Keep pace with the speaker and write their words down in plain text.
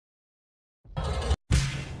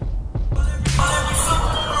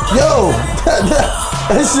Yo,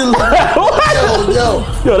 that shit look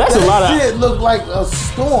like, yo, that's a lot of shit look like a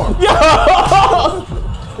storm. Yo,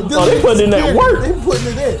 oh, they putting in that work. They putting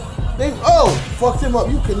it in. They fucked him up.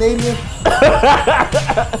 You Canadian?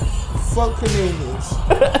 Fuck Canadians.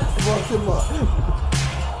 Fucked him up.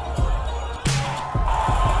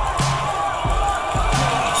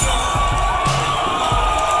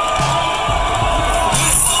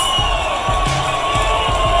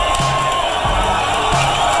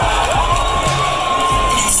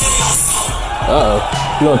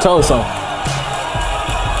 Uh-oh. You gonna tell us something?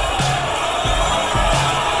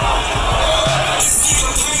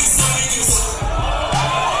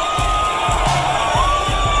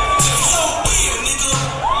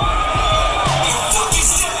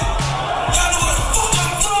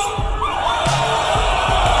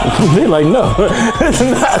 They like, no, it's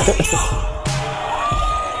not.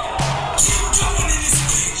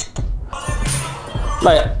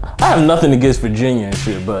 Like, I have nothing against Virginia and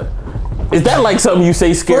shit, but is that like something you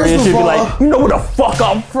say scary and shit? Be like, you know where the fuck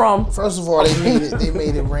I'm from? First of all, they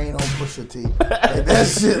made it rain on Pusha T. Like, that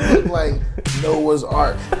shit looked like Noah's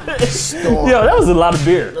Ark storm. Yo, that was a lot of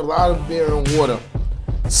beer. A lot of beer and water.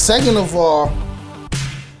 Second of all,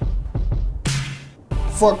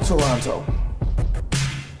 fuck Toronto.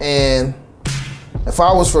 And if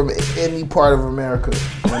I was from any part of America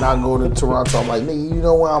and I go to Toronto, I'm like, nigga, you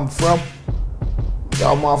know where I'm from?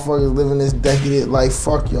 Y'all motherfuckers living this decadent life,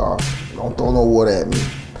 fuck y'all. Don't throw no water at me.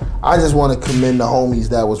 I just want to commend the homies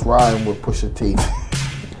that was riding with Pusha T.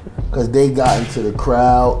 Because they got into the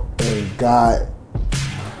crowd and got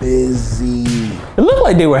busy. It looked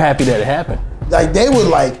like they were happy that it happened. Like, they were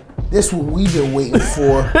like, this what we've been waiting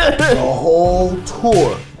for the whole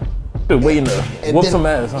tour. Been waiting to whoop some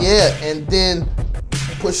ass, huh? Yeah, and then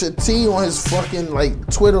Pusha T on his fucking like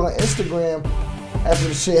Twitter and Instagram after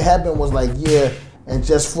the shit happened was like, yeah, and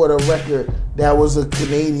just for the record, that was a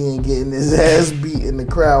Canadian getting his ass beat in the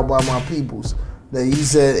crowd by my peoples. That he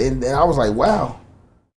said, and I was like, wow,